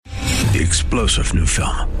the explosive new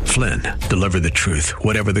film, Flynn, deliver the truth,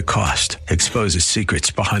 whatever the cost, exposes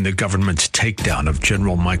secrets behind the government's takedown of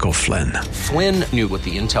General Michael Flynn. Flynn knew what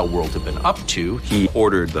the intel world had been up to. He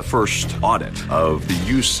ordered the first audit of the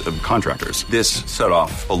use of contractors. This set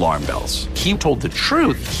off alarm bells. He told the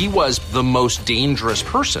truth. He was the most dangerous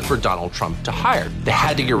person for Donald Trump to hire. They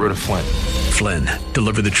had to get rid of Flynn. Flynn,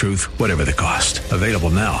 deliver the truth, whatever the cost. Available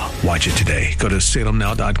now. Watch it today. Go to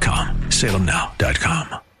salemnow.com.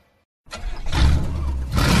 salemnow.com.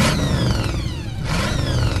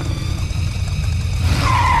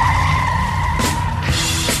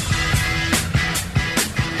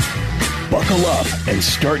 Buckle up and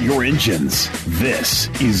start your engines. This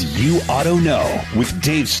is You Auto Know with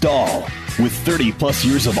Dave Stahl. With 30-plus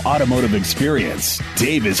years of automotive experience,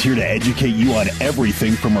 Dave is here to educate you on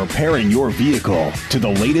everything from repairing your vehicle to the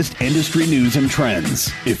latest industry news and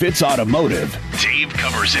trends. If it's automotive, Dave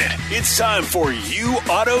covers it. It's time for You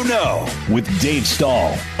Auto Know with Dave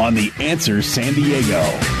Stahl on The Answer San Diego.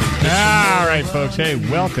 All right, folks. Hey,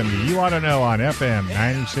 welcome to You Auto Know on FM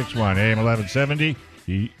 96.1 AM 1170.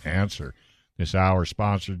 The Answer. This hour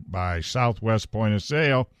sponsored by Southwest Point of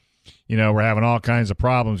Sale. You know, we're having all kinds of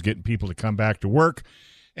problems getting people to come back to work.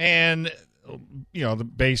 And, you know, the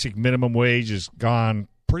basic minimum wage has gone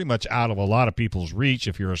pretty much out of a lot of people's reach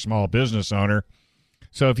if you're a small business owner.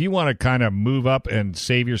 So if you want to kind of move up and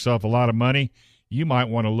save yourself a lot of money, you might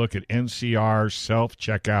want to look at NCR's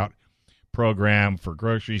self-checkout program for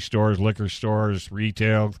grocery stores, liquor stores,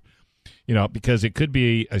 retail, you know, because it could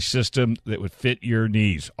be a system that would fit your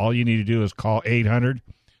needs. All you need to do is call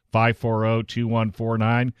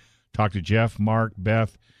 800-540-2149. Talk to Jeff, Mark,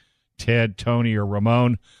 Beth, Ted, Tony, or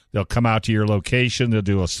Ramon. They'll come out to your location. They'll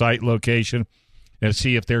do a site location and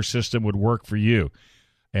see if their system would work for you.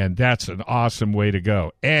 And that's an awesome way to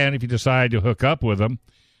go. And if you decide to hook up with them,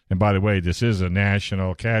 and by the way, this is a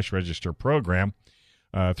national cash register program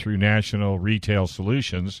through National Retail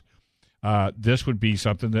Solutions, this would be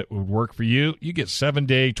something that would work for you. You get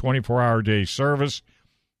 7-day, 24-hour-day service.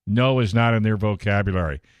 No is not in their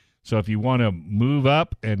vocabulary. So if you want to move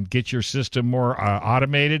up and get your system more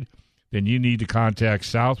automated, then you need to contact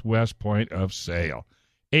Southwest Point of Sale.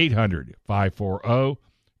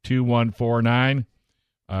 800-540-2149.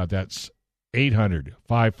 That's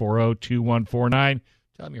 800-540-2149.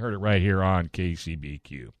 Tell them you heard it right here on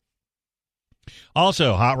KCBQ.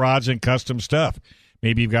 Also, hot rods and custom stuff.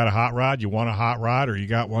 Maybe you've got a hot rod, you want a hot rod, or you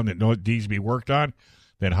got one that needs to be worked on,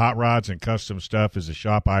 then Hot Rods and Custom Stuff is a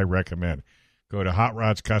shop I recommend. Go to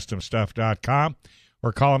hotrodscustomstuff.com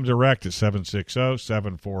or call them direct at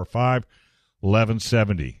 760-745-1170.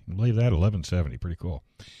 I believe that, 1170. Pretty cool.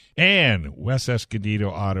 And West Escondido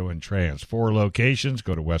Auto and Trans. 4 locations.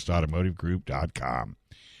 Go to westautomotivegroup.com.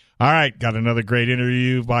 All right, got another great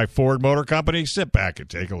interview by Ford Motor Company. Sit back and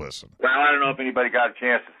take a listen. Well, I don't know if anybody got a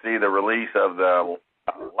chance to see the release of the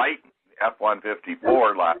light F-150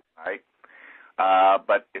 Ford last night.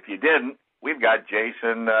 But if you didn't, we've got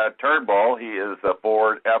Jason Turnbull. He is the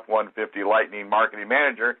Ford F-150 Lightning Marketing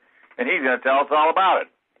Manager, and he's going to tell us all about it.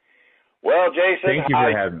 Well, Jason, thank you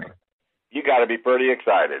for having me. You got to be pretty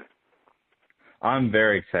excited. I'm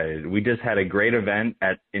very excited. We just had a great event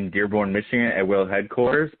in Dearborn, Michigan at Will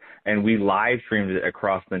headquarters, and we live streamed it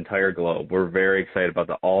across the entire globe. We're very excited about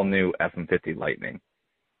the all-new F-150 Lightning.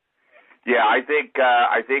 Yeah, I think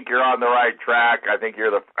you're on the right track. I think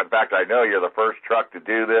in fact, I know you're the first truck to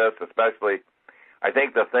do this, especially. I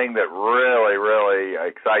think the thing that really, really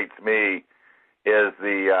excites me is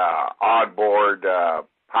the onboard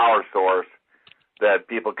power source that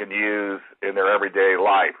people can use in their everyday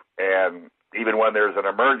life. And even when there's an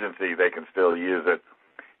emergency, they can still use it.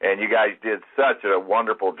 And you guys did such a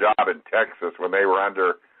wonderful job in Texas when they were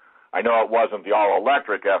under, I know it wasn't the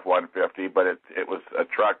all-electric F-150, but it was a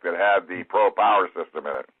truck that had the Pro Power system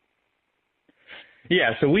in it.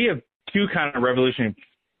 Yeah, so we have 2 kind of revolutionary,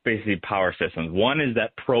 basically, power systems. One is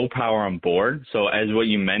that Pro Power on board. So as what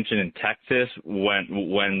you mentioned in Texas,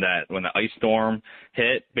 when the ice storm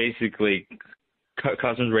hit, basically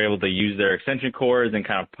customers were able to use their extension cords and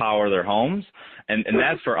kind of power their homes. And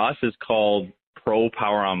that for us is called Pro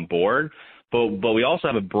Power on board. But we also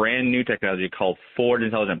have a brand new technology called Ford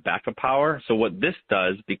Intelligent Backup Power. So what this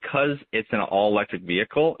does, because it's an all-electric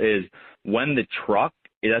vehicle, is when the truck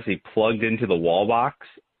is actually plugged into the wall box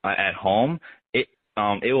at home, it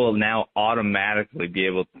will now automatically be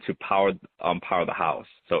able to power the house.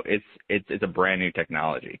 So it's a brand new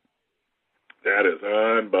technology. That is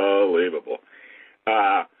unbelievable.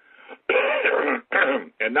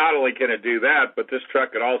 And not only can it do that, but this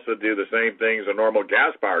truck can also do the same things a normal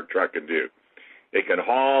gas-powered truck can do. It can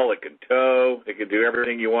haul, it can tow, it can do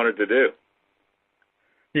everything you want it to do.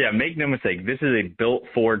 Yeah, make no mistake. This is a built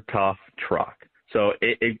Ford Tough truck. So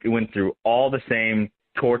it went through all the same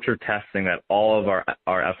torture testing that all of our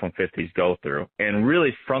F-150s go through. And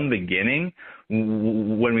really from the beginning,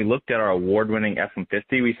 when we looked at our award-winning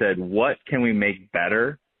F-150, we said, what can we make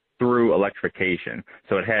better through electrification?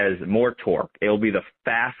 So it has more torque. It will be the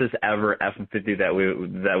fastest ever F-150 that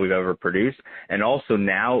we've ever produced. And also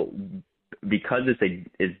now, because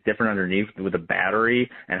it's different underneath with the battery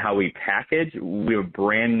and how we package, we have a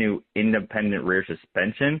brand new independent rear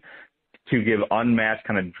suspension to give unmatched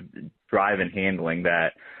kind of drive and handling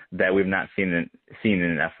that we've not seen in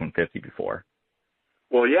an F-150 before.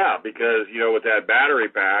 Well, yeah, because, with that battery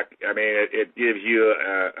pack, I mean, it gives you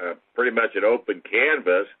pretty much an open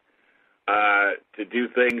canvas to do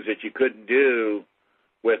things that you couldn't do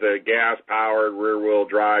with a gas-powered rear-wheel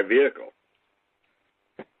drive vehicle.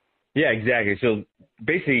 Yeah, exactly. So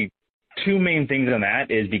basically, two main things on that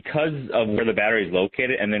is because of where the battery is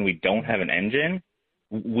located and then we don't have an engine,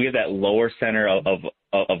 we have that lower center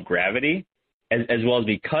of gravity, as well as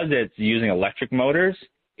because it's using electric motors,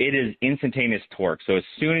 it is instantaneous torque. So as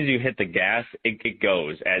soon as you hit the gas, it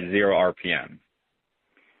goes at 0 RPM.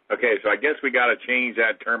 Okay, so I guess we got to change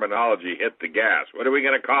that terminology, hit the gas. What are we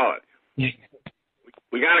going to call it?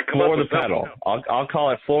 We got to come floor up with the pedal. I'll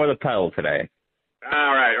call it floor the pedal today.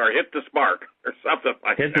 All right, or hit the spark or something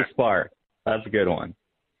like that. Hit the spark. That's a good one.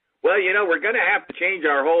 Well, we're going to have to change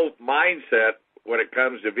our whole mindset when it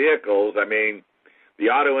comes to vehicles. I mean, the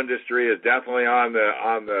auto industry is definitely on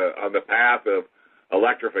the path of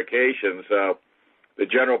electrification, so the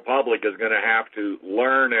general public is going to have to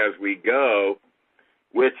learn as we go,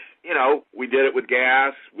 which, we did it with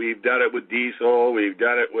gas, we've done it with diesel, we've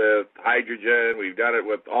done it with hydrogen, we've done it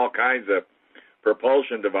with all kinds of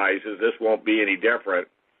propulsion devices. This won't be any different.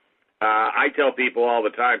 I tell people all the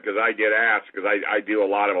time, because I get asked, because I do a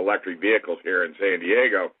lot of electric vehicles here in San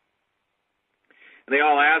Diego, and they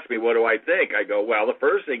all ask me, what do I think? I go, well, the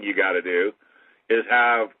first thing you got to do is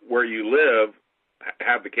have where you live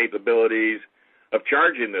have the capabilities of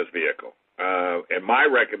charging this vehicle. And my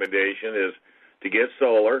recommendation is to get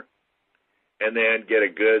solar and then get a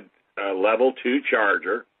good level 2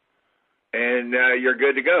 charger, and you're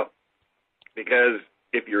good to go. Because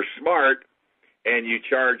if you're smart and you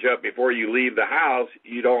charge up before you leave the house,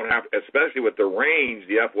 you don't have, especially with the range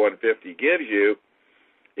the F-150 gives you,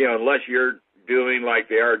 unless you're doing like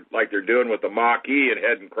they're doing with the Mach-E and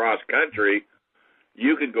heading cross country,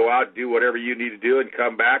 you can go out and do whatever you need to do and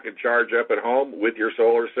come back and charge up at home with your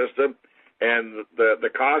solar system, and the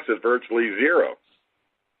cost is virtually zero.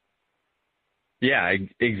 Yeah,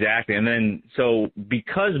 exactly. And then, so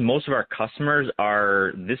because most of our customers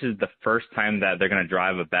this is the first time that they're going to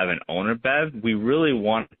drive a BEV and own a BEV, we really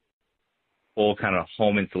want full kind of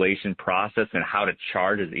home installation process and how to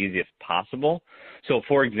charge as easy as possible. So,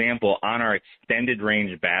 for example, on our extended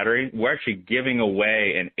range battery, we're actually giving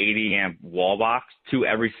away an 80 amp wall box to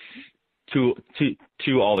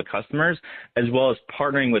all the customers, as well as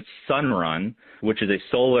partnering with Sunrun, which is a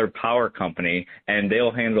solar power company, and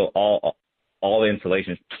they'll handle all the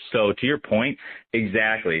installations. So to your point,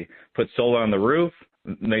 exactly, put solar on the roof,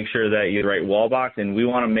 make sure that you have the right wall box, and we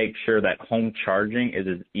want to make sure that home charging is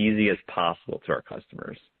as easy as possible to our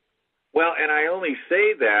customers. Well, and I only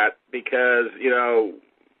say that because,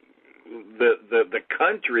 the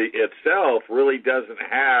country itself really doesn't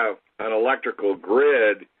have an electrical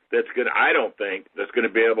grid that's going to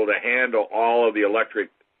be able to handle all of the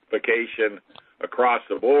electrification across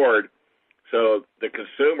the board. So the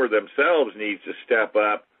consumer themselves needs to step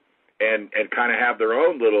up and kind of have their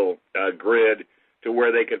own little grid to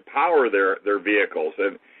where they can power their vehicles.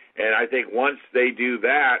 And I think once they do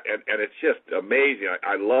that, and it's just amazing.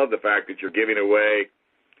 I love the fact that you're giving away,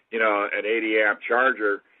 an 80 amp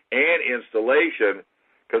charger and installation,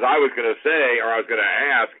 because I was going to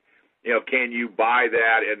ask, can you buy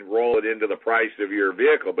that and roll it into the price of your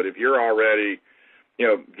vehicle? But if you're already,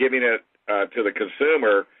 giving it to the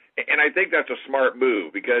consumer, and I think that's a smart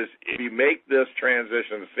move, because if you make this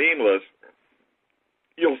transition seamless,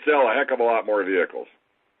 you'll sell a heck of a lot more vehicles.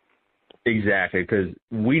 Exactly, because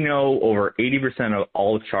we know over 80% of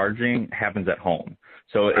all charging happens at home.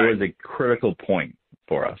 So it was a critical point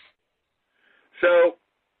for us. So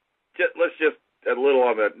let's just a little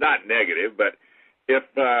on the, not negative, but if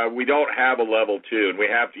we don't have a level 2 and we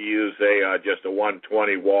have to use just a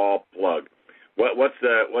 120 wall plug, what's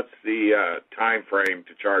the time frame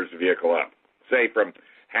to charge the vehicle up? Say from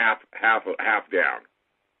half down.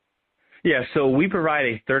 Yeah, so we provide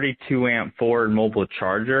a 32 amp Ford mobile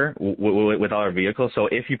charger with our vehicles. So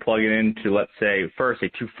if you plug it into, let's say, first a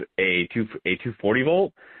 240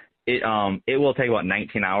 volt, it will take about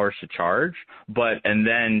 19 hours to charge. And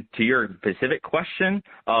then to your specific question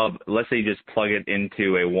of, let's say you just plug it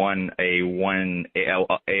into a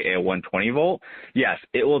 120 volt. Yes,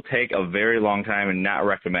 it will take a very long time and not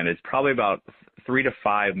recommended. It's probably about 3 to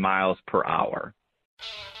 5 miles per hour.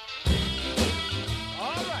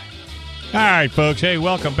 All right, folks. Hey,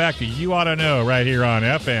 welcome back to You Ought to Know right here on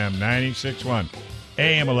FM 96.1,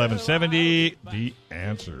 AM 1170. The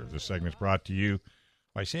Answer. This segment's brought to you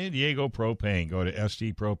by San Diego Propane. Go to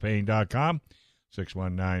stpropane.com,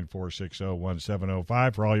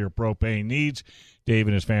 619-460-1705 for all your propane needs. Dave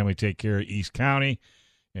and his family take care of East County,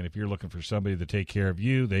 and if you're looking for somebody to take care of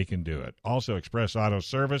you, they can do it. Also, Express Auto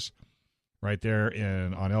Service right there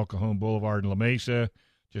on El Cajon Boulevard in La Mesa.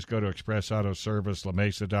 Just go to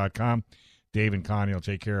expressautoservicelamesa.com. Dave and Connie will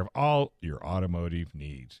take care of all your automotive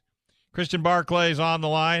needs. Kristen Barclay is on the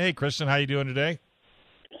line. Hey, Kristen, how you doing today?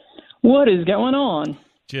 What is going on?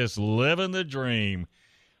 Just living the dream.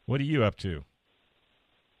 What are you up to?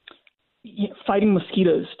 Yeah, fighting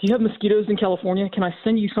mosquitoes. Do you have mosquitoes in California? Can I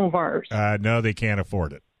send you some of ours? No, they can't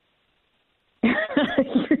afford it.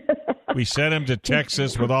 We sent them to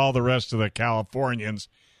Texas with all the rest of the Californians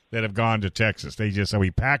that have gone to Texas.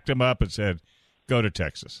 We packed them up and said, go to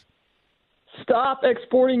Texas. Stop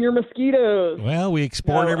exporting your mosquitoes. Well, we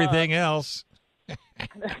export everything else.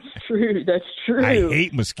 That's true. That's true. I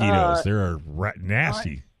hate mosquitoes. They're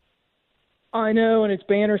nasty. I know, and it's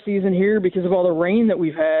banner season here because of all the rain that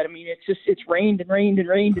we've had. I mean, it's rained and rained and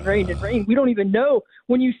rained and rained and rained. We don't even know.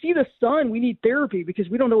 When you see the sun, we need therapy because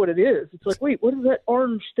we don't know what it is. It's like, wait, what is that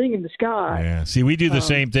orange thing in the sky? Yeah. See, we do the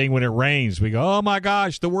same thing when it rains. We go, oh my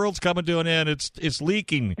gosh, the world's coming to an end. It's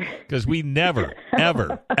leaking because we never,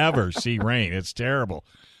 ever, ever see rain. It's terrible.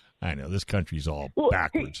 I know this country's all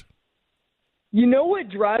backwards. You know what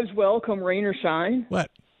drives well come rain or shine?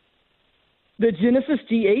 What? The Genesis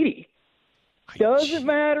G80. Doesn't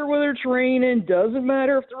matter whether it's raining, doesn't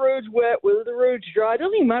matter if the road's wet, whether the road's dry, it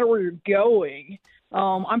doesn't even matter where you're going.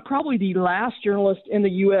 I'm probably the last journalist in the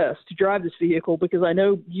U.S. to drive this vehicle because I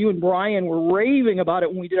know you and Brian were raving about it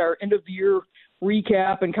when we did our end-of-the-year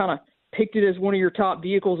recap and kind of picked it as one of your top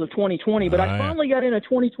vehicles of 2020. But I finally got in a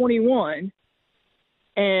 2021,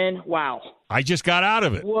 and wow. I just got out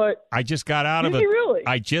of it. What? I just got out of it. Really?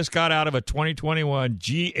 I just got out of a 2021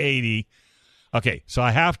 G80. Okay, so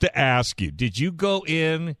I have to ask you, did you go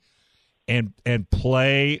in and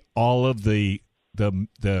play all of the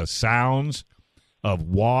sounds of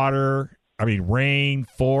water, rain,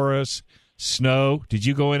 forest, snow? Did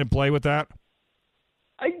you go in and play with that?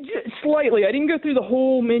 Slightly. I didn't go through the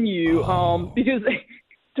whole menu because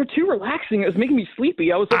they're too relaxing. It was making me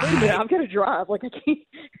sleepy. I was like, wait a minute, I've got to drive. Like, I can't.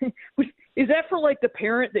 Is that for, like, the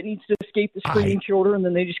parent that needs to escape the screaming children and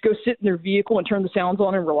then they just go sit in their vehicle and turn the sounds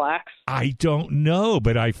on and relax? I don't know,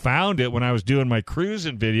 but I found it when I was doing my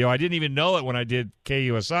cruising video. I didn't even know it when I did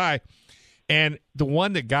KUSI. And the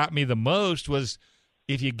one that got me the most was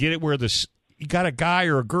if you get it where you got a guy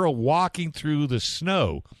or a girl walking through the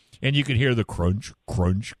snow and you can hear the crunch,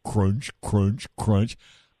 crunch, crunch, crunch, crunch.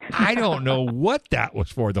 I don't know what that was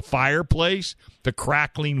for. The fireplace, the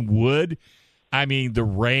crackling wood, the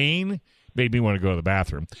rain. Made me want to go to the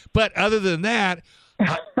bathroom. But other than that,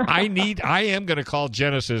 I am going to call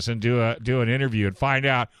Genesis and do an interview and find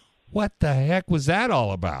out what the heck was that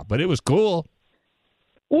all about. But it was cool.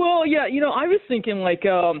 Well, yeah, I was thinking I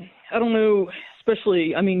don't know,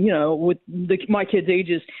 especially, with my kids'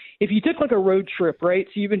 ages, if you took like a road trip, right?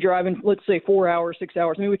 So you've been driving, let's say 4 hours, 6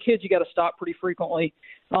 hours. With kids, you got to stop pretty frequently.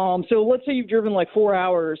 So let's say you've driven like 4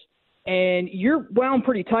 hours. And you're wound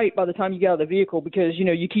pretty tight by the time you get out of the vehicle because,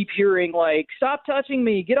 you keep hearing, like, stop touching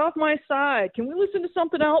me, get off my side, can we listen to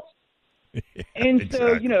something else? And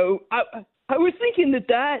exactly. So, I was thinking that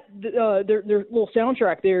their little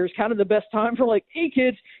soundtrack there is kind of the best time for, like, hey,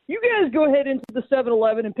 kids, you guys go ahead into the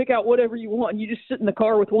 7-Eleven and pick out whatever you want, and you just sit in the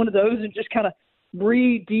car with one of those and just kind of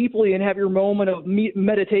breathe deeply and have your moment of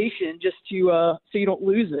meditation just to so you don't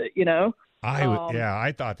lose it,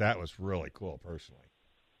 I thought that was really cool, personally.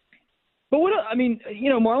 But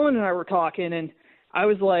Marlon and I were talking, and I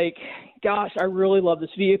was like, gosh, I really love this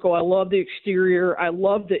vehicle. I love the exterior. I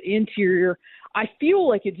love the interior. I feel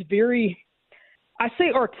like it's I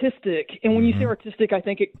say artistic. And when you say artistic, I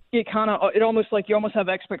think it almost like you almost have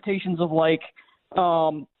expectations of like,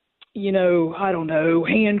 I don't know,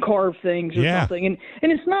 hand carved things or something. And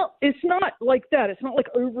it's not like that. It's not like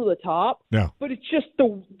over the top. No. But it's just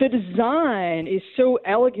the design is so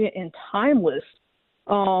elegant and timeless.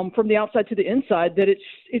 From the outside to the inside, that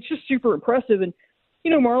it's just super impressive. And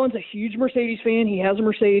Marlon's a huge Mercedes fan. He has a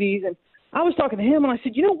Mercedes, and I was talking to him, and I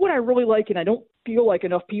said, you know what I really like, and I don't feel like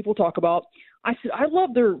enough people talk about? I said, I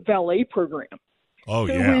love their valet program. Oh,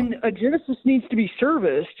 so yeah. when a Genesis needs to be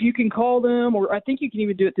serviced, you can call them, or I think you can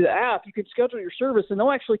even do it through the app. You can schedule your service, and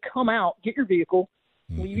they'll actually come out, get your vehicle,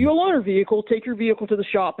 leave you a loaner vehicle, take your vehicle to the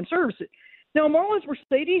shop and service it. Now, Marlon's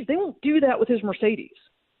Mercedes, they won't do that with his Mercedes.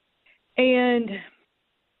 And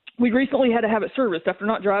we recently had to have it serviced after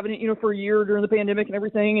not driving it, for a year during the pandemic and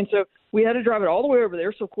everything. And so we had to drive it all the way over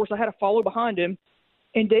there. So, of course, I had to follow behind him.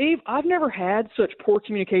 And, Dave, I've never had such poor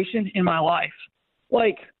communication in my life.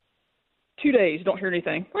 Like, 2 days, don't hear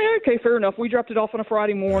anything. Okay, fair enough. We dropped it off on a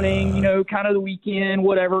Friday morning, kind of the weekend,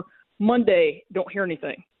 whatever. Monday, don't hear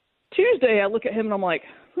anything. Tuesday, I look at him and I'm like,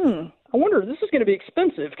 I wonder, this is going to be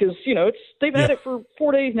expensive because, they've had it for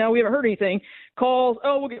 4 days now. We haven't heard anything. Calls,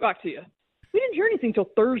 we'll get back to you. We didn't hear anything till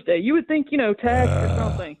Thursday. You would think, text or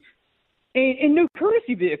something. And no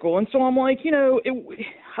courtesy vehicle. And so I'm like,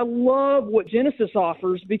 I love what Genesis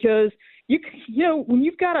offers because, when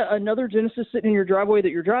you've got another Genesis sitting in your driveway that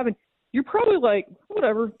you're driving, you're probably like,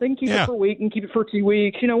 whatever, they can keep it for a week and keep it for 2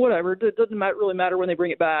 weeks, whatever. It doesn't really matter when they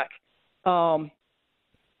bring it back.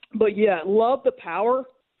 But, yeah, love the power.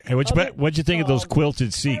 Hey, what'd you think of those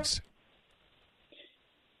quilted seats?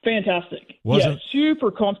 Fantastic.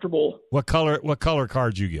 Super comfortable. What color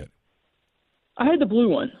card you get? I had the blue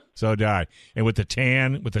one. So did I. And with the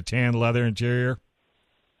tan leather interior?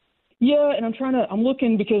 Yeah, and I'm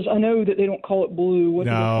looking because I know that they don't call it blue. What do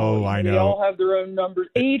they call it? I know. They all have their own numbers.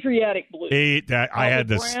 Adriatic blue. I had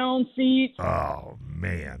the brown seats. Oh,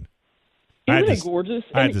 man. Isn't it gorgeous?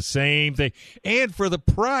 I had the same thing. And for the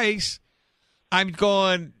price, I'm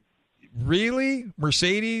going, really?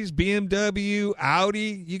 Mercedes, BMW,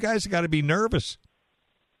 Audi? You guys got to be nervous.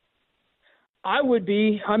 I would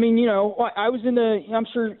be. I mean, I was I'm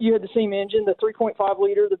sure you had the same engine, the 3.5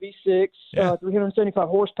 liter, the V6, 375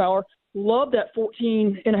 horsepower. Love that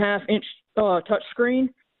 14.5-inch touch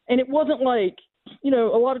screen. And it wasn't like, a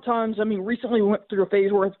lot of times, recently we went through a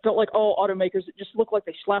phase where it felt like all automakers, it just looked like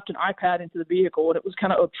they slapped an iPad into the vehicle, and it was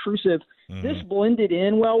kind of obtrusive. Mm-hmm. This blended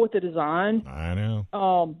in well with the design. I know.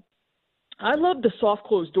 I love the soft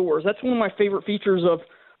closed doors. That's one of my favorite features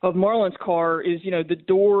of Marlon's car is, the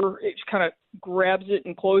door, it just kind of grabs it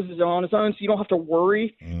and closes it on its own, so you don't have to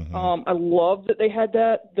worry. Mm-hmm. I love that they had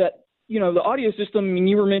that, the audio system,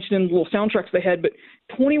 you were mentioning the little soundtracks they had, but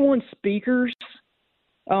 21 speakers,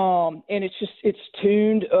 and it's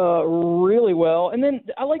tuned really well. And then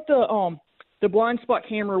I like the blind spot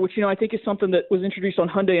camera, which, I think is something that was introduced on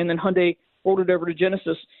Hyundai, and then Hyundai rolled it over to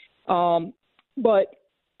Genesis. But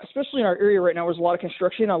especially in our area right now, there's a lot of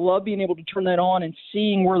construction. I love being able to turn that on and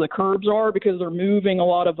seeing where the curbs are because they're moving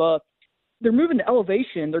they're moving to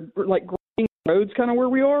elevation. They're like grading roads kind of where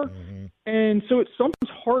we are. Mm-hmm. And so it's sometimes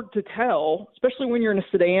hard to tell, especially when you're in a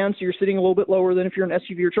sedan, so you're sitting a little bit lower than if you're an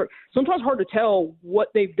SUV or truck. Sometimes hard to tell what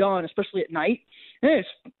they've done, especially at night. And it's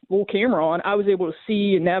a little camera on. I was able to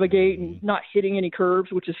see and navigate and not hitting any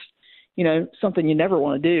curbs, which is, something you never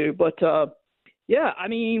want to do. But, yeah,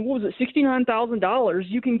 what was it, $69,000?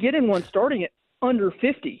 You can get in one starting at under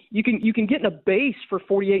 $50,000. You can get in a base for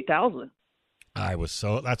 $48,000.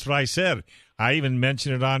 That's what I said. I even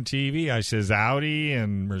mentioned it on TV. I says Audi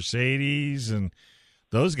and Mercedes and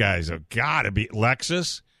those guys have got to be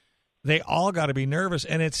Lexus. They all got to be nervous,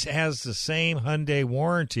 and it has the same Hyundai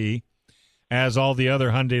warranty as all the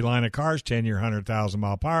other Hyundai line of cars, 10-year,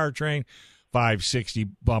 100,000-mile powertrain, 560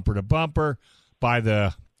 bumper to bumper. By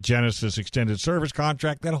the Genesis extended service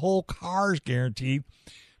contract, that whole car is guaranteed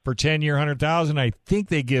for 10-year, 100,000. I think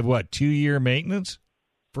they give 2-year maintenance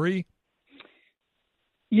free.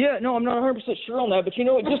 Yeah, no, I'm not 100% sure on that, but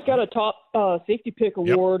it just got a top safety pick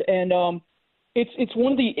award, and it's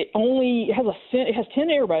one of the it has 10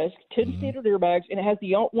 airbags, 10 standard airbags, and it has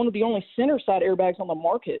one of the only center side airbags on the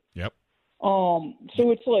market. Yep. So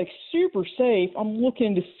it's like super safe. I'm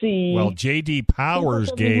looking to see. Well, J.D. Powers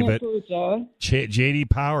gave it. J.D.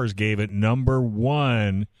 Powers gave it number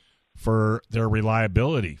 1 for their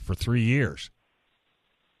reliability for 3 years.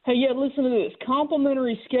 Hey, yeah, listen to this.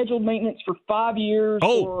 Complimentary scheduled maintenance for 5 years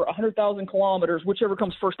or 100,000 kilometers, whichever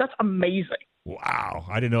comes first. That's amazing. Wow,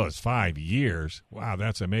 I didn't know it was 5 years. Wow,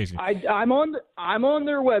 that's amazing. I'm on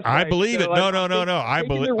their website. I believe it. No. I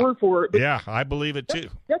believe their word for it. Yeah, I believe it too.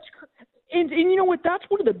 And you know what? That's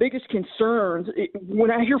one of the biggest concerns when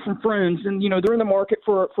I hear from friends, and they're in the market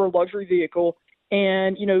for a luxury vehicle,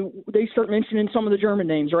 and they start mentioning some of the German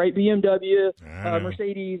names, right? BMW,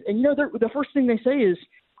 Mercedes, and the first thing they say is,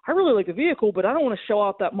 I really like the vehicle, but I don't want to shell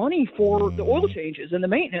out that money for the oil changes and the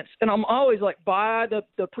maintenance. And I'm always like, buy the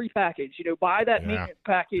prepackaged, buy that maintenance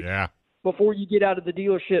package. Yeah. before you get out of the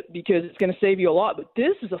dealership because it's going to save you a lot. But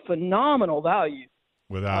this is a phenomenal value.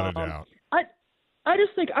 Without a doubt. I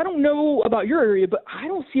just think, I don't know about your area, but I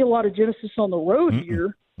don't see a lot of Genesis on the road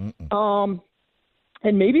here.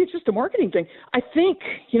 And maybe it's just a marketing thing. I think,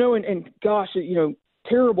 and gosh,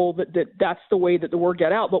 terrible that's the way that the word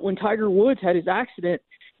got out. But when Tiger Woods had his accident,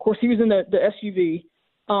 of course, he was in the SUV.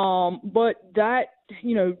 But that,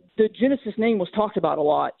 the Genesis name was talked about a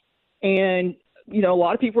lot. And, a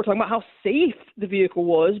lot of people were talking about how safe the vehicle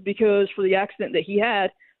was because for the accident that he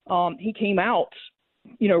had, he came out,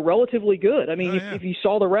 relatively good. I mean, if you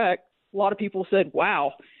saw the wreck, a lot of people said,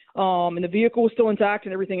 wow. And the vehicle was still intact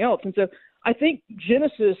and everything else. And so I think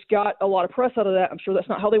Genesis got a lot of press out of that. I'm sure that's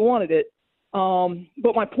not how they wanted it.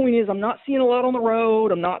 But my point is, I'm not seeing a lot on the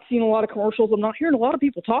road. I'm not seeing a lot of commercials. I'm not hearing a lot of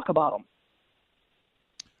people talk about them.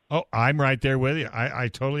 Oh, I'm right there with you. I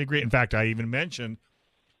totally agree. In fact, I even mentioned,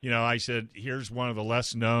 I said, here's one of the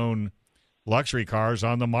less known luxury cars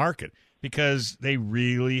on the market because they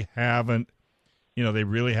really haven't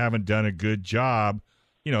done a good job,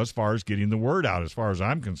 as far as getting the word out, as far as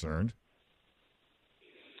I'm concerned.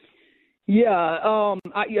 Yeah.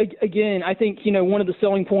 I think, one of the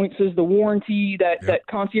selling points is the warranty that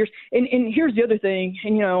concierge. And here's the other thing.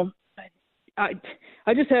 And, I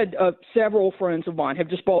just had several friends of mine have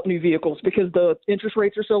just bought new vehicles because the interest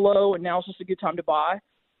rates are so low and now it's just a good time to buy.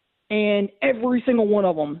 And every single one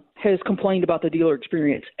of them has complained about the dealer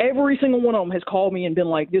experience. Every single one of them has called me and been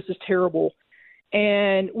like, this is terrible.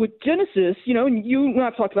 And with Genesis, and you and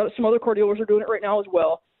I've talked about it, some other car dealers are doing it right now as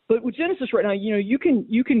well. But with Genesis right now, you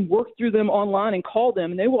can work through them online and call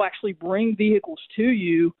them, and they will actually bring vehicles to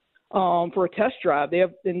you for a test drive. I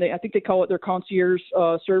think they call it their concierge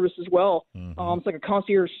service as well. It's like a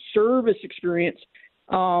concierge service experience.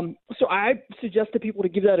 So I suggest to people to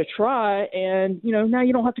give that a try, and now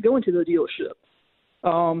you don't have to go into the dealership.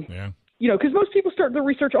 Because most people start their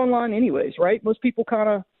research online anyways, right? Most people kind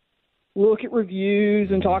of look at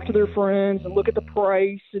reviews and talk to their friends and look at the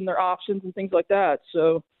price and their options and things like that.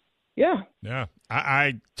 So, yeah. Yeah,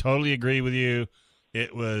 I totally agree with you.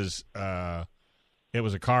 It was a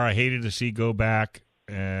car I hated to see go back.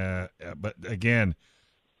 But again,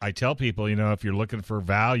 I tell people, if you're looking for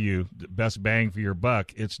value, the best bang for your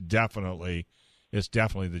buck, it's definitely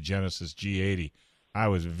the Genesis G80. I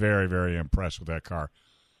was very, very impressed with that car.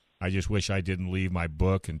 I just wish I didn't leave my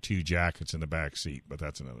book and 2 jackets in the back seat, but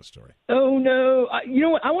that's another story. Oh, no. You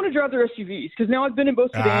know what? I want to drive their SUVs because now I've been in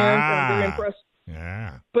both sedans and I'm very impressed.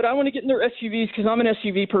 Yeah. But I want to get in their SUVs because I'm an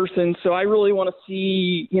SUV person, so I really want to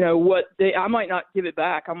see, I might not give it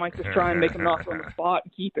back. I might just try and make them knock on the spot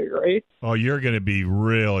and keep it, right? Oh, you're going to be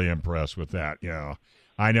really impressed with that.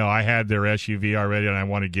 I know I had their SUV already, and I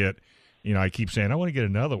want to get, I keep saying I want to get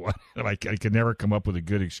another one. I can never come up with a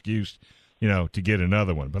good excuse to get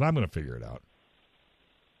another one, but I'm going to figure it out.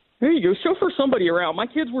 There you go. Chauffeur somebody around. My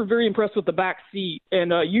kids were very impressed with the back seat,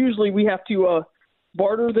 and usually we have to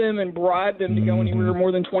barter them and bribe them to go anywhere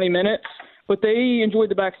more than 20 minutes. But they enjoyed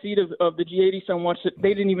the back seat of the G80 so much that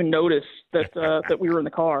they didn't even notice that that we were in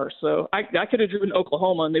the car. So I could have driven to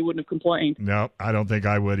Oklahoma and they wouldn't have complained. No, I don't think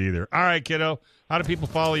I would either. All right, kiddo. How do people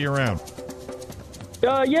follow you around?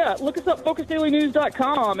 Look us up,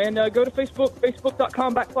 FocusDailyNews.com, and go to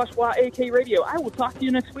Facebook.com/YAK Radio. I will talk to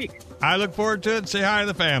you next week. I look forward to it. Say hi to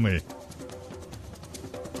the family.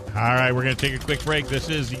 All right, we're going to take a quick break. This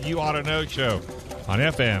is the You Ought to Know Show on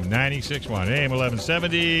FM 96.1, AM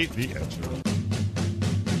 1170. The Answer.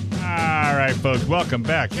 All right, folks, welcome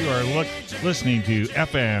back. You are listening to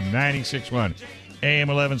FM 96.1, AM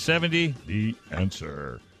 1170. The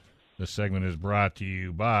Answer. This segment is brought to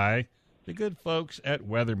you by the good folks at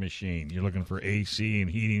Weather Machine. You're looking for AC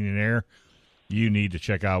and heating and air, you need to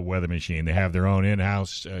check out Weather Machine. They have their own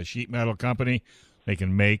in-house sheet metal company. They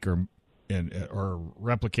can make or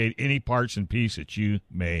replicate any parts and piece that you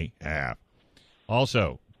may have.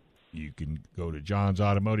 Also, you can go to John's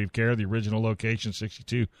Automotive Care, the original location,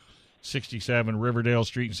 6267 Riverdale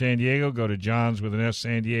Street in San Diego. Go to John's with an S,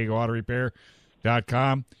 San Diego Auto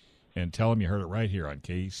Repair.com, and tell them you heard it right here on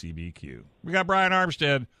KCBQ. We got Brian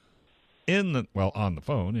Armstead on the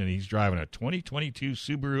phone, and he's driving a 2022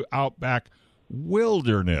 Subaru Outback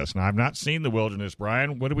Wilderness. Now, I've not seen the Wilderness,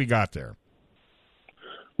 Brian. What do we got there?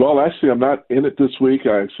 Well, actually, I'm not in it this week.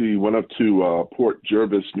 I actually went up to Port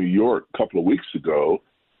Jervis, New York, a couple of weeks ago,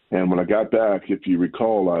 and when I got back, if you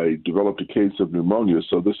recall, I developed a case of pneumonia,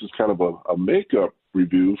 so this is kind of a makeup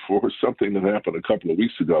review for something that happened a couple of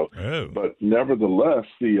weeks ago. Oh. But nevertheless,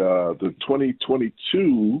 the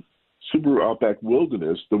 2022 Subaru Outback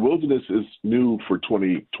Wilderness, the Wilderness is new for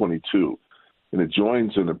 2022. and it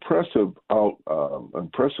joins an impressive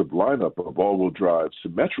lineup of all-wheel drive,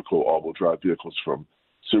 symmetrical all-wheel drive vehicles from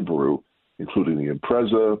Subaru, including the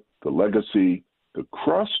Impreza, the Legacy, the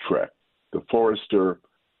Crosstrek, the Forester,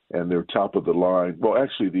 and their top-of-the-line. Well,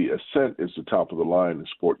 actually, the Ascent is the top of the line in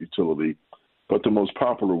sport utility, but the most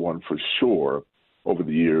popular one for sure over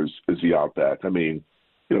the years is the Outback. I mean,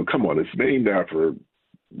 come on, it's named after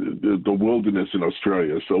the wilderness in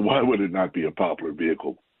Australia, so why would it not be a popular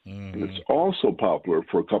vehicle? And it's also popular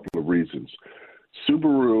for a couple of reasons.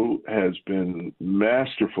 Subaru has been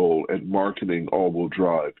masterful at marketing all-wheel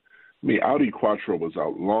drive. I mean, Audi Quattro was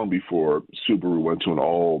out long before Subaru went to an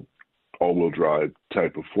all-wheel drive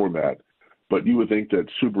type of format. But you would think that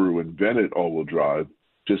Subaru invented all-wheel drive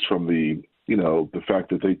just from the fact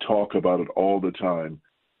that they talk about it all the time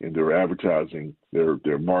in their advertising,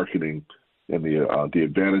 their marketing, and the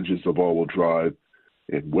advantages of all-wheel drive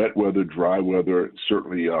in wet weather, dry weather,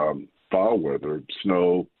 certainly foul weather,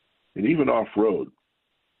 snow, and even off-road.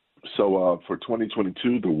 So for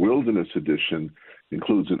 2022, the Wilderness Edition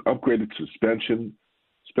includes an upgraded suspension,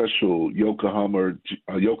 special Yokohama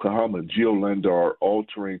Geolandar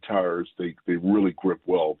all-terrain tires. They really grip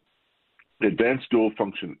well. Advanced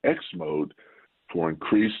dual-function X mode for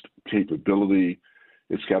increased capability.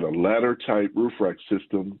 It's got a ladder-type roof rack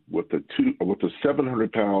system with a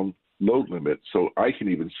 700-pound load limit, so I can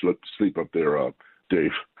even sleep up there,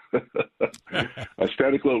 Dave. A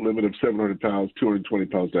static load limit of 700 pounds, 220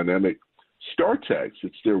 pounds dynamic. StarTex,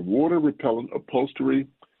 it's their water-repellent upholstery.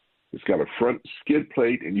 It's got a front skid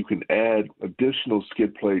plate, and you can add additional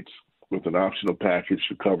skid plates with an optional package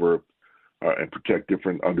to cover and protect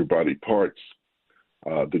different underbody parts.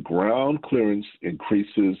 The ground clearance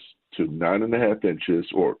increases to 9.5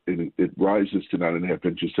 inches, or it rises to 9.5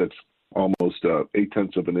 inches. That's almost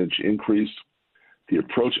 0.8 of an inch increase. The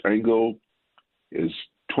approach angle is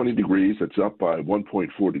 20 degrees. That's up by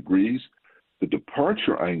 1.4 degrees. The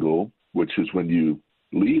departure angle, which is when you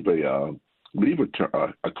leave a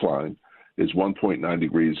climb, is 1.9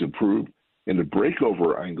 degrees improved. And the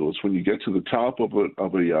breakover angle is when you get to the top of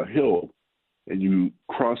a hill and you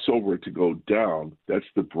cross over to go down. That's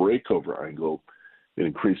the breakover angle. It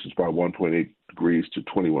increases by 1.8 degrees to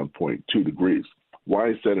 21.2 degrees. Why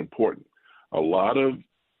is that important? A lot of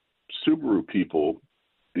Subaru people,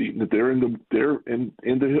 they're in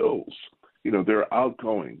the hills. They're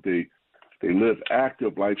outgoing. They live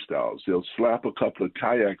active lifestyles. They'll slap a couple of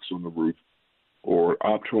kayaks on the roof, or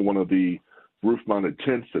opt for one of the roof-mounted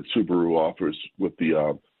tents that Subaru offers with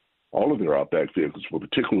all of their Outback vehicles, but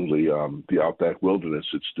particularly the Outback Wilderness.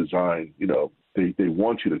 It's designed. They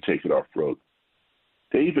want you to take it off-road.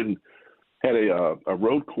 They even had a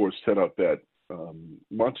road course set up at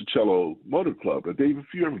Monticello Motor Club. And Dave, if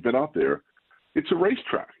you've ever been out there, it's a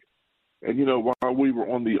racetrack. And, while we were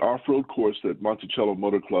on the off-road course that Monticello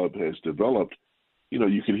Motor Club has developed,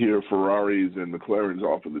 you can hear Ferraris and McLarens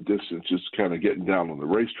off in the distance just kind of getting down on the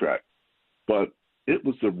racetrack. But it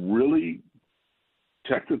was a really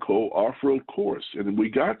technical off-road course. And we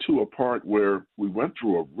got to a part where we went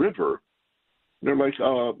through a river. They're like,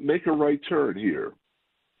 make a right turn here.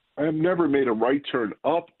 I have never made a right turn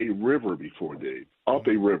up a river before, Dave. Up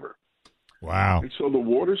a river. Wow. And so the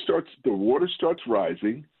water starts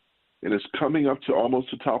rising, and it's coming up to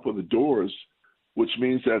almost the top of the doors, which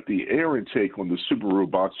means that the air intake on the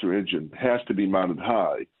Subaru Boxer engine has to be mounted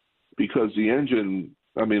high, because the engine,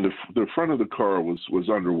 the front of the car was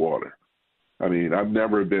underwater. I've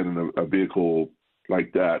never been in a vehicle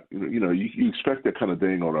like that. You expect that kind of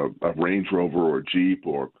thing on a Range Rover or a Jeep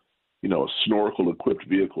or a snorkel-equipped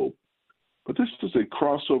vehicle. But this is a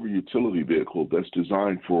crossover utility vehicle that's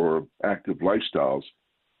designed for active lifestyles.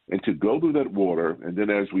 And to go through that water, and then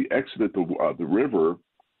as we exited the river,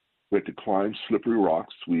 we had to climb slippery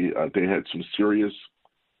rocks. They had some serious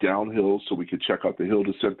downhill, so we could check out the hill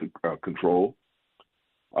descent control.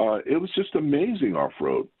 It was just amazing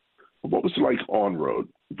off-road. What was it like on-road?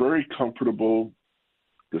 Very comfortable.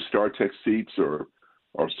 The StarTex seats are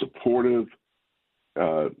supportive.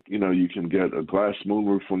 You can get a glass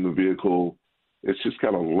moonroof from the vehicle. It's just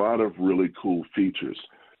got a lot of really cool features.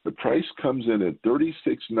 The price comes in at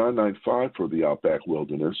 $36,995 for the Outback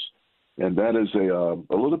Wilderness, and that is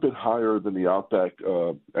a little bit higher than the Outback.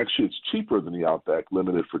 Actually, it's cheaper than the Outback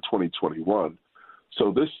Limited for 2021.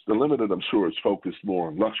 So the Limited, I'm sure, is focused more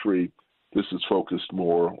on luxury. This is focused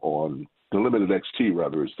more on the Limited XT,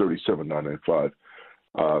 rather, is $37,995.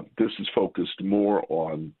 This is focused more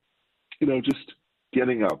on, just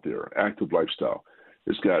getting out there, active lifestyle.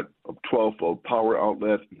 It's got a 12-volt power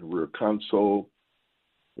outlet in the rear console.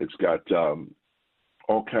 It's got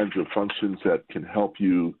all kinds of functions that can help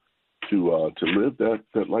you to live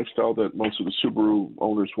that lifestyle that most of the Subaru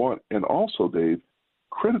owners want. And also, Dave,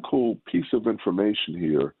 critical piece of information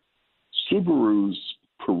here: Subarus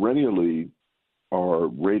perennially are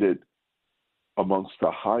rated amongst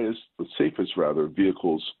the safest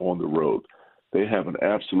vehicles on the road. They have an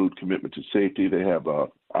absolute commitment to safety. They have a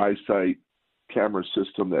eyesight camera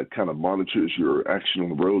system that kind of monitors your action on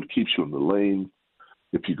the road, keeps you in the lane.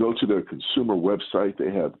 If you go to their consumer website,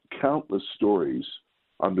 they have countless stories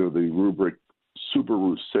under the rubric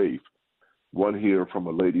Subaru Safe. One here from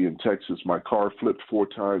a lady in Texas: my car flipped 4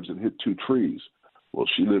 times and hit 2 trees. Well,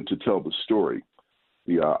 she lived to tell the story.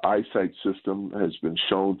 The eyesight system has been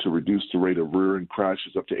shown to reduce the rate of rear-end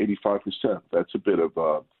crashes up to 85%. That's a bit of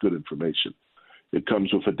good information. It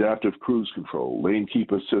comes with adaptive cruise control, lane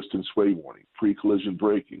keep assist and sway warning, pre-collision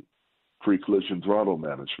braking, pre-collision throttle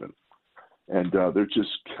management. And there are just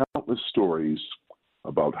countless stories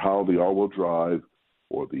about how the all-wheel drive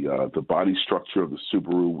or the body structure of the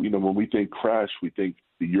Subaru. You know, when we think crash, we think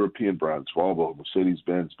the European brands, Volvo,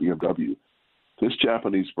 Mercedes-Benz, BMW. This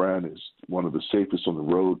Japanese brand is one of the safest on the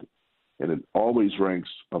road, and it always ranks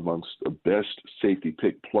amongst the best safety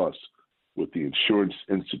pick plus with the Insurance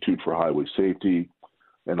Institute for Highway Safety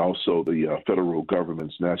and also the federal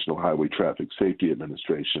government's National Highway Traffic Safety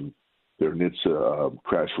Administration. Their NHTSA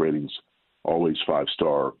crash ratings always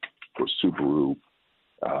 5-star for Subaru,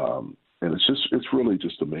 and it's really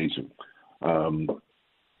just amazing.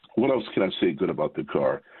 What else can I say good about the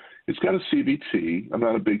car? It's got a CVT. I'm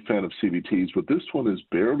not a big fan of CVTs, but this one is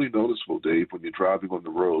barely noticeable, Dave, when you're driving on the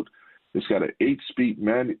road. It's got an 8-speed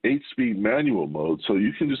manual mode, so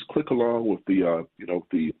you can just click along with the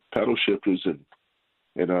the paddle shifters, and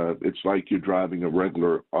it's like you're driving a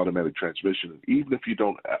regular automatic transmission. And even if you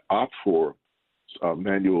don't opt for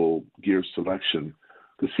manual gear selection,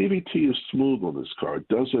 the CVT is smooth on this car. It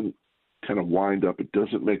doesn't kind of wind up. It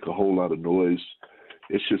doesn't make a whole lot of noise.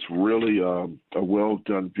 It's just really a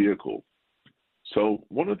well-done vehicle. So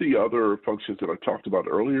one of the other functions that I talked about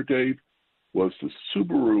earlier, Dave, was the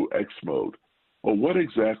Subaru X Mode. Well, what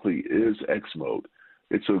exactly is X Mode?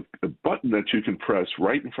 It's a button that you can press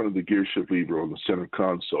right in front of the gear shift lever on the center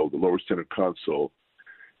console, the lower center console,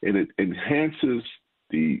 and it enhances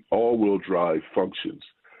the all-wheel drive functions.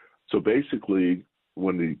 So basically,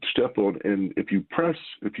 when you step on, and if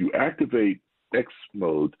you activate X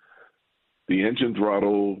Mode, the engine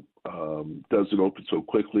throttle doesn't open so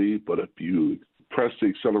quickly, but if you press the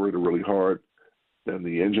accelerator really hard, then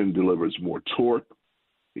the engine delivers more torque.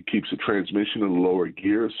 It keeps the transmission in the lower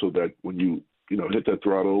gear so that when you hit that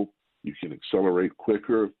throttle, you can accelerate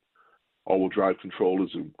quicker. All-wheel drive control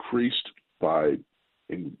is increased by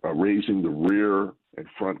raising the rear and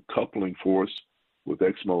front coupling force with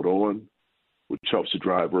X Mode on, which helps the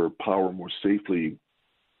driver power more safely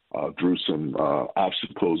through some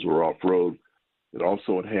obstacles or off-road. It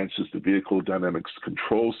also enhances the vehicle dynamics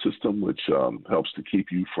control system, which helps to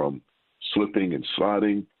keep you from slipping and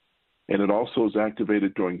sliding. And it also is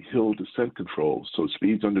activated during hill descent control. So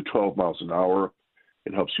speeds under 12 miles an hour,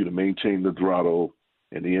 it helps you to maintain the throttle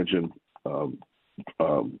and the engine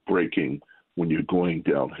braking when you're going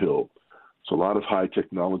downhill. So a lot of high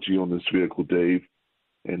technology on this vehicle, Dave,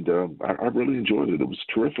 and I really enjoyed it. It was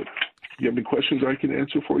terrific. You have any questions I can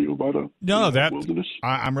answer for you about Wilderness?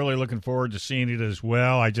 I'm really looking forward to seeing it as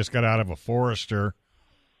well. I just got out of a Forester,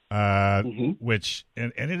 which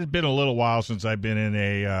and it had been a little while since I've been in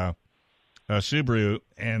a Subaru,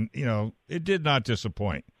 and it did not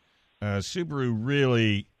disappoint. Subaru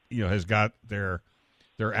really has got their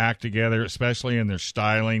act together, especially in their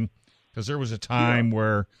styling, because there was a time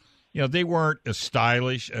where they weren't as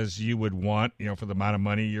stylish as you would want for the amount of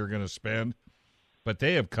money you're going to spend. But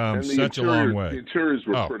they have come such a long way. The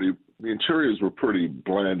interiors were pretty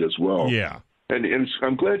bland as well. Yeah. And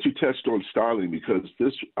I'm glad you touched on styling, because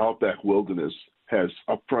this Outback Wilderness has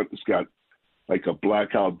up front, it's got like a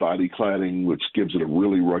blackout body cladding, which gives it a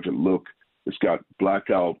really rugged look. It's got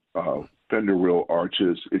blackout fender wheel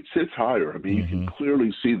arches. It sits higher. I mean, you can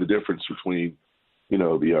clearly see the difference between the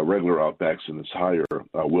regular Outbacks and this higher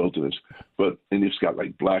Wilderness. And it's got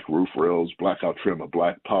like black roof rails, blackout trim, a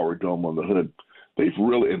black power dome on the hood.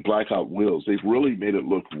 And blackout wheels, they've really made it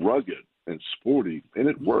look rugged and sporty, and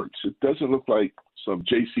it works. It doesn't look like some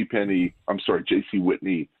J.C.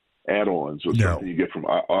 Whitney add-ons or something you get from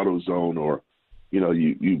AutoZone, or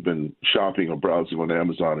you've been shopping or browsing on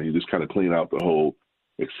Amazon and you just kind of clean out the whole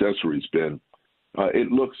accessories bin.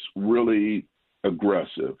 It looks really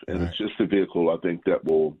aggressive, and it's just a vehicle I think that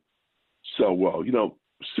will sell well.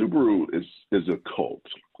 Subaru is a cult,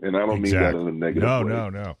 and I don't mean that in a negative way.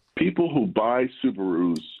 No. People who buy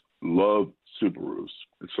Subarus love Subarus.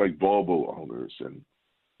 It's like Volvo owners and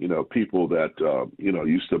people that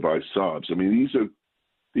used to buy Saabs. I mean,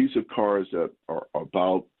 these are cars that are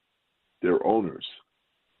about their owners,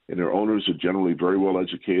 and their owners are generally very well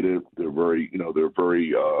educated. They're very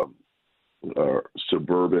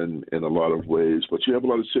suburban in a lot of ways, but you have a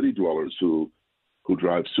lot of city dwellers who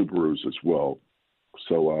drive Subarus as well.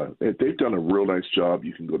 So they've done a real nice job.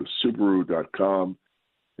 You can go to Subaru.com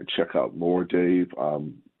and check out more, Dave.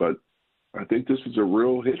 But I think this is a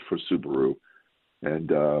real hit for Subaru, and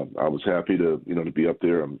I was happy to be up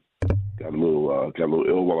there. Got a little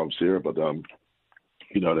ill while I was here, but that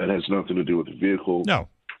has nothing to do with the vehicle. No.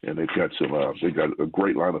 And they've got a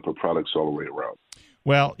great lineup of products all the way around.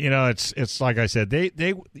 Well, it's like I said,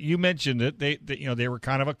 you mentioned it. They were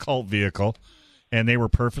kind of a cult vehicle, and they were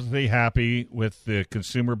perfectly happy with the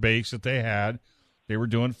consumer base that they had. They were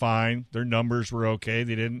doing fine. Their numbers were okay.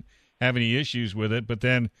 They didn't have any issues with it. But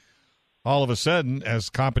then all of a sudden, as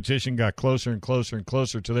competition got closer and closer and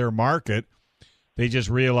closer to their market, they just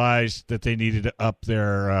realized that they needed to up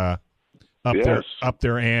their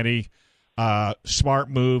ante. Smart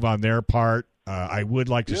move on their part. I would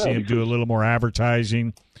like to see them do a little more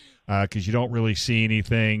advertising because you don't really see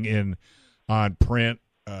anything on print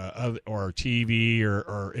or TV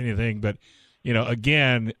or anything. But,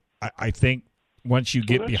 again, I think once you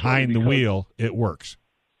get behind the wheel, it works.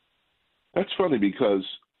 That's funny because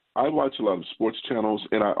I watch a lot of sports channels,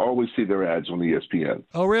 and I always see their ads on ESPN.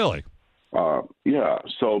 Oh, really? Yeah.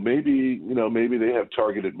 So maybe they have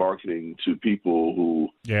targeted marketing to people who.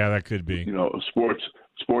 Yeah, that could be. Sports,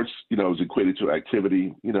 is equated to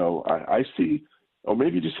activity. I see. Or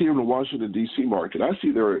maybe just here in the Washington D.C. market, I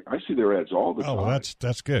see their ads all the time. Oh, well,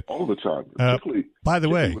 that's good. All the time. By the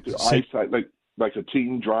way, with their eyesight, like a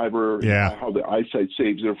teen driver. Yeah. How the eyesight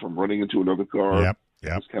saves them from running into another car. Yep.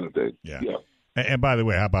 This kind of thing. Yeah. And by the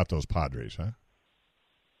way, how about those Padres, huh?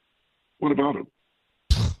 What about them?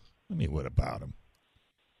 I mean, what about them?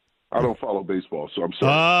 I don't follow baseball, so I'm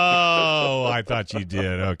sorry. Oh, I thought you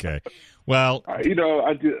did. Okay. Well, I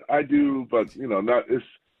do, but not. It's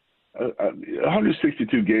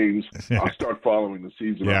 162 games. I'll start following the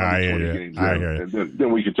season. Yeah, 120 games. I hear you. And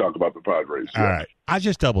then we can talk about the Padres. All right. I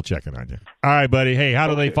just double checking on you. All right, buddy. Hey, how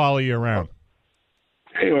do they follow you around?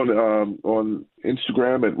 Hey, on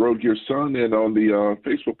Instagram at Road Gear Sun and on the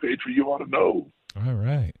Facebook page for You Ought to Know. All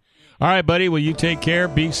right. All right, buddy. Well, you take care,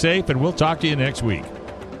 be safe, and we'll talk to you next week.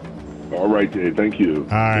 All right, Dave. Thank you.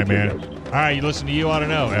 All right, man. All right, you listen to You Ought to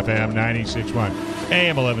Know, FM 96.1,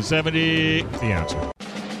 AM 1170, The Answer.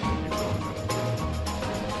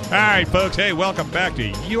 All right, folks. Hey, welcome back to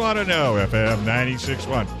You Ought to Know, FM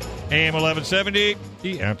 96.1, AM 1170,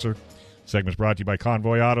 The Answer. Segment's brought to you by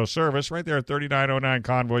Convoy Auto Service, right there at 3909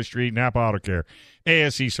 Convoy Street, Napa Auto Care.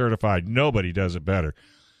 ASE certified. Nobody does it better.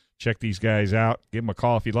 Check these guys out. Give them a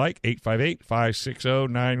call if you'd like,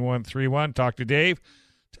 858-560-9131. Talk to Dave.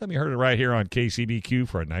 Tell me you heard it right here on KCBQ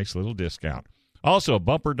for a nice little discount. Also,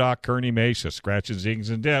 Bumper Dock Kearney Mesa, scratches,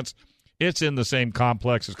 zings, and dents. It's in the same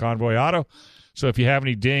complex as Convoy Auto. So if you have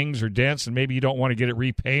any dings or dents and maybe you don't want to get it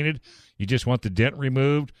repainted, you just want the dent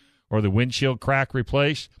removed or the windshield crack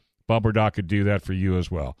replaced, Bumper Dock could do that for you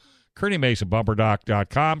as well. Kearney Mesa,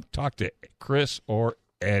 BumperDock.com. Talk to Chris or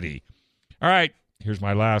Eddie. All right, here's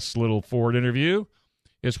my last little Ford interview.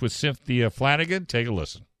 It's with Cynthia Flanagan. Take a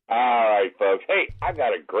listen. All right, folks. Hey, I've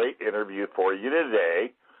got a great interview for you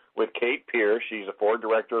today with Kate Pierce. She's a Ford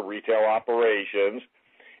Director of Retail Operations,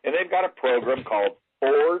 and they've got a program called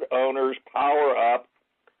Ford Owners Power Up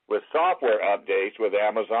with software updates with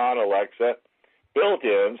Amazon Alexa,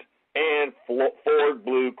 built-ins, and Ford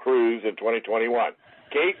Blue Cruise in 2021.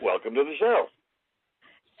 Kate, welcome to the show.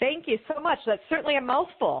 Thank you so much. That's certainly a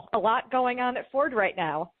mouthful. A lot going on at Ford right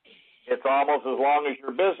now. It's almost as long as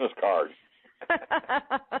your business card.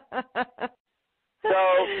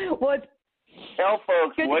 Well, tell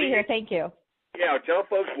folks good to be here. Thank you. Yeah, tell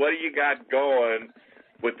folks what do you got going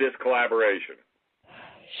with this collaboration.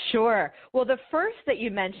 Sure. Well, the first that you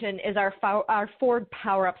mentioned is our Ford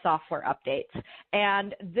Power Up software updates.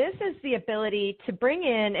 And this is the ability to bring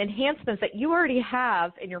in enhancements that you already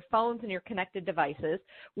have in your phones and your connected devices,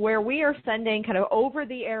 where we are sending kind of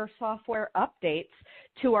over-the-air software updates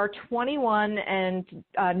to our 21 and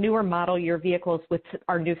newer model year vehicles with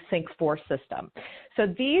our new Sync 4 system. So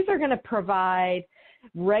these are going to provide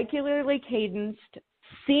regularly cadenced,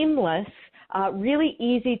 seamless, really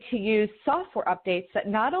easy to use software updates that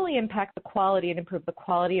not only impact the quality and improve the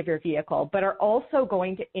quality of your vehicle, but are also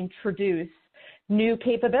going to introduce new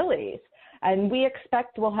capabilities. And we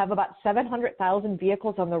expect we'll have about 700,000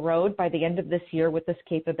 vehicles on the road by the end of this year with this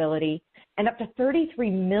capability, and up to 33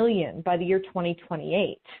 million by the year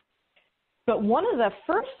 2028. But one of the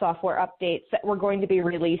first software updates that we're going to be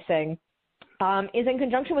releasing is in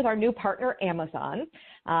conjunction with our new partner, Amazon.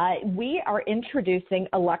 We are introducing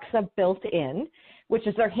Alexa built-in, which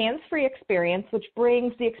is their hands-free experience, which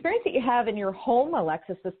brings the experience that you have in your home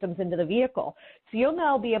Alexa systems into the vehicle. So you'll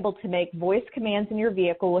now be able to make voice commands in your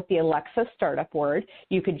vehicle with the Alexa startup word.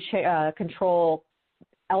 You can control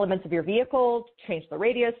elements of your vehicle, change the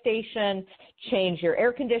radio station, change your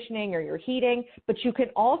air conditioning or your heating, but you can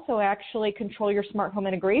also actually control your smart home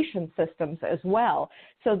integration systems as well.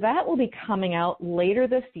 So that will be coming out later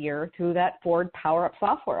this year through that Ford PowerUp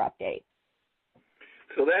software update.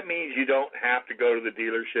 So that means you don't have to go to the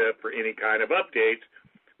dealership for any kind of updates,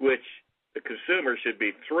 which the consumer should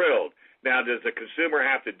be thrilled. Now, does the consumer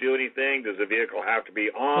have to do anything? Does the vehicle have to be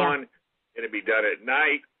on? Can it be done at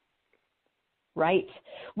night? Right.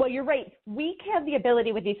 Well, you're right. We have the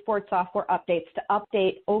ability with these Ford software updates to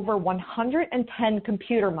update over 110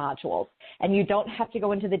 computer modules, and you don't have to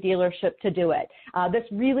go into the dealership to do it. This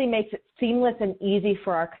really makes it seamless and easy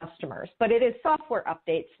for our customers, but it is software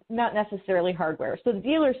updates, not necessarily hardware. So the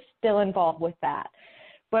dealer's still involved with that.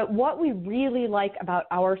 But what we really like about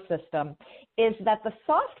our system is that the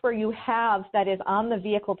software you have that is on the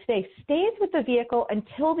vehicle today stays with the vehicle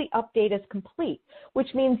until the update is complete, which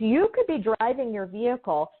means you could be driving your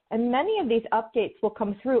vehicle and many of these updates will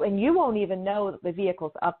come through and you won't even know that the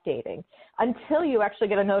vehicle's updating until you actually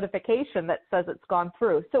get a notification that says it's gone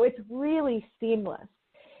through. So it's really seamless.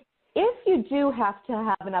 If you do have to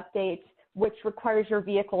have an update which requires your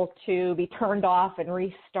vehicle to be turned off and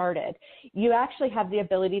restarted, you actually have the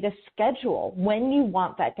ability to schedule when you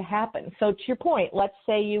want that to happen. So to your point, let's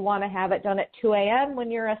say you want to have it done at 2 a.m. when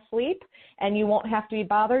you're asleep and you won't have to be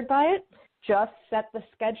bothered by it, just set the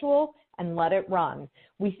schedule and let it run.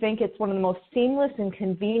 We think it's one of the most seamless and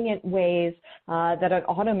convenient ways that an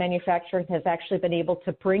auto manufacturer has actually been able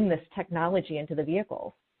to bring this technology into the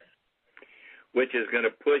vehicles. Which is going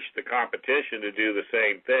to push the competition to do the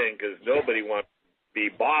same thing because nobody wants to be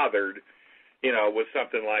bothered, with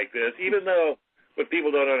something like this, even though what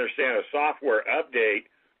people don't understand, a software update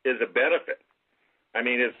is a benefit. I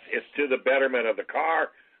mean, it's to the betterment of the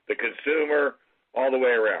car, the consumer, all the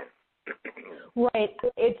way around. Right.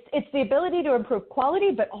 It's the ability to improve quality,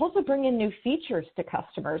 but also bring in new features to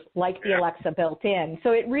customers like the Alexa built-in.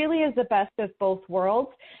 So it really is the best of both worlds.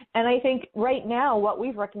 And I think right now what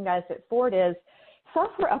we've recognized at Ford is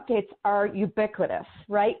software updates are ubiquitous,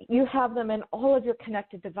 right? You have them in all of your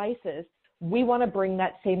connected devices. We want to bring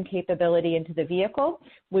that same capability into the vehicle.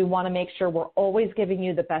 We want to make sure we're always giving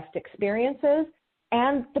you the best experiences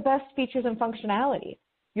and the best features and functionality.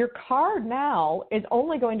 Your car now is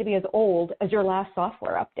only going to be as old as your last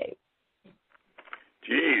software update.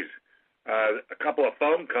 Geez, a couple of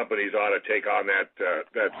phone companies ought to take on that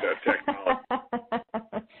technology.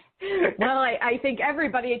 Well, I think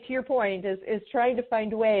everybody, to your point, is trying to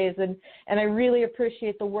find ways, and I really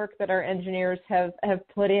appreciate the work that our engineers have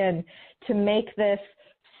put in to make this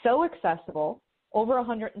so accessible, over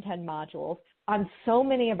 110 modules, on so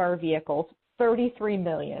many of our vehicles, 33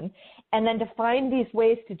 million, and then to find these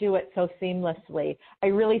ways to do it so seamlessly. I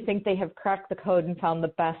really think they have cracked the code and found the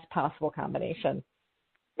best possible combination.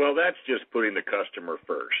 Well, that's just putting the customer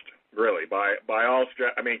first, really, by all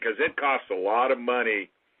because it costs a lot of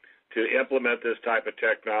money to implement this type of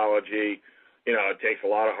technology. It takes a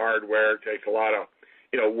lot of hardware, it takes a lot of,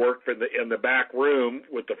 work in the back room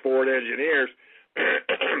with the Ford engineers.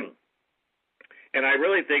 And I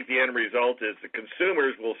really think the end result is the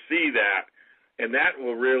consumers will see that, and that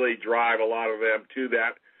will really drive a lot of them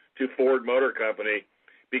to Ford Motor Company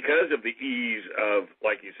because of the ease of,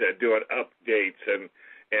 like you said, doing updates and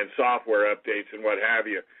software updates and what have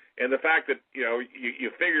you. And the fact that, you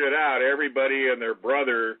figured it out, everybody and their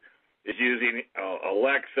brother is using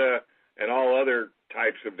Alexa and all other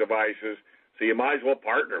types of devices, so you might as well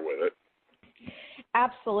partner with it.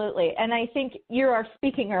 Absolutely. And I think you are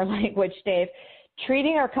speaking our language, Dave.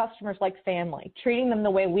 Treating our customers like family, treating them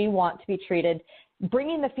the way we want to be treated,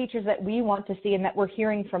 bringing the features that we want to see and that we're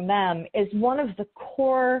hearing from them is one of the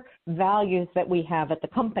core values that we have at the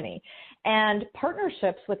company. And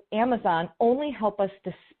partnerships with Amazon only help us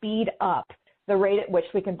to speed up the rate at which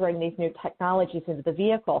we can bring these new technologies into the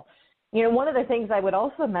vehicle. One of the things I would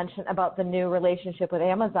also mention about the new relationship with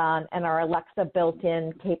Amazon and our Alexa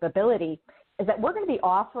built-in capability is that we're going to be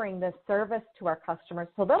offering this service to our customers.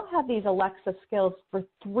 So they'll have these Alexa skills for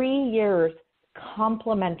 3 years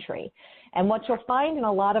complimentary. And what you'll find in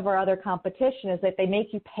a lot of our other competition is that they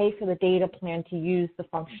make you pay for the data plan to use the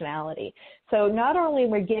functionality. So not only are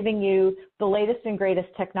we giving you the latest and greatest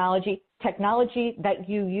technology that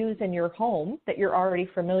you use in your home that you're already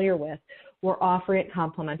familiar with, we're offering it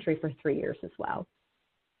complimentary for 3 years as well.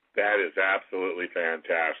 That is absolutely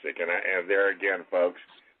fantastic. And there again, folks,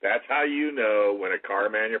 that's how you know when a car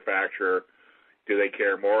manufacturer, do they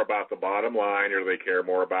care more about the bottom line or do they care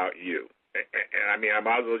more about you? And I mean, I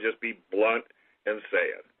might as well just be blunt and say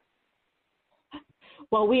it.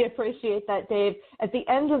 Well, we appreciate that, Dave. At the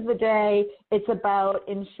end of the day, it's about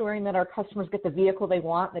ensuring that our customers get the vehicle they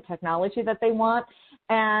want, the technology that they want,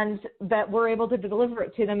 and that we're able to deliver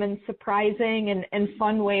it to them in surprising and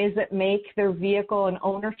fun ways that make their vehicle and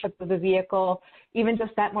ownership of the vehicle even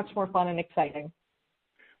just that much more fun and exciting.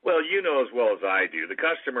 Well, you know as well as I do, the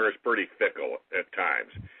customer is pretty fickle at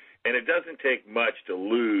times, and it doesn't take much to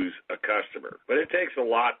lose a customer, but it takes a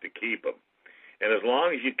lot to keep them. And as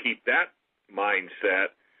long as you keep that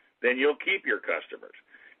mindset, then you'll keep your customers.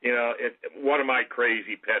 You know, one of my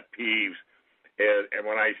crazy pet peeves, and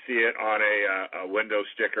when I see it on a window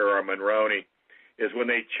sticker or a Monroney, is when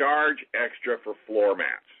they charge extra for floor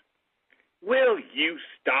mats. Will you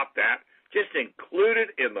stop that? Just include it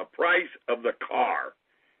in the price of the car.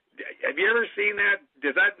 Have you ever seen that?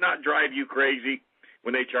 Does that not drive you crazy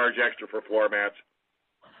when they charge extra for floor mats?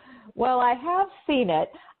 Well, I have seen it.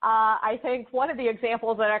 I think one of the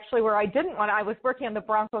examples that actually where I was working on the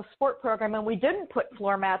Bronco Sport program and we didn't put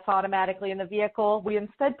floor mats automatically in the vehicle. We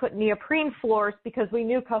instead put neoprene floors because we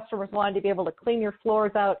knew customers wanted to be able to clean your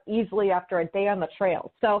floors out easily after a day on the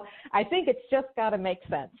trail. So I think it's just got to make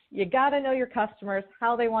sense. You got to know your customers,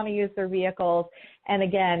 how they want to use their vehicles, and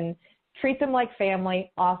again, treat them like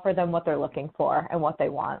family, offer them what they're looking for and what they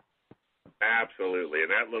want. Absolutely, and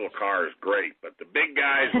that little car is great, but the big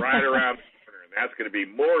guys ride around the corner, and that's going to be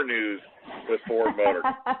more news with Ford Motor.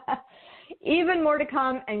 Even more to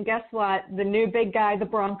come, and guess what? The new big guy, the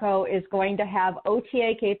Bronco, is going to have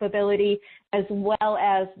OTA capability as well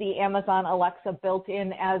as the Amazon Alexa built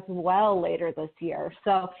in as well later this year.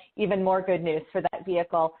 So even more good news for that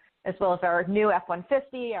vehicle, as well as our new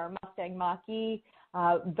F-150, our Mustang Mach-E.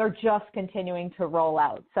 They're just continuing to roll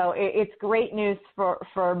out. So it's great news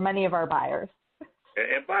for many of our buyers.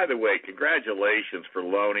 And by the way, congratulations for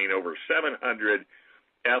loaning over 700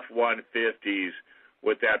 F-150s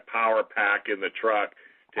with that power pack in the truck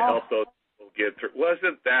to help those people get through.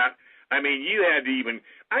 Wasn't that, I mean, you had to even,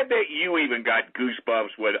 I bet you even got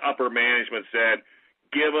goosebumps when upper management said,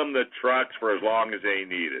 give them the trucks for as long as they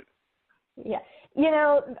need it. Yeah. You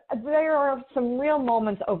know, there are some real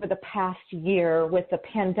moments over the past year with the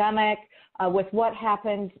pandemic, with what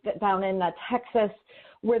happened down in Texas,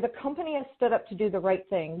 where the company has stood up to do the right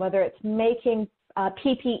thing, whether it's making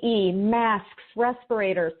PPE, masks,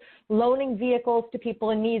 respirators, loaning vehicles to people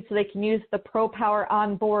in need so they can use the ProPower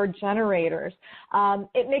onboard generators.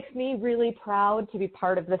 It makes me really proud to be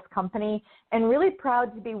part of this company and really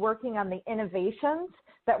proud to be working on the innovations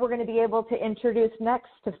that we're going to be able to introduce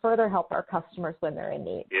next to further help our customers when they're in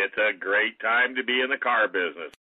need. It's a great time to be in the car business.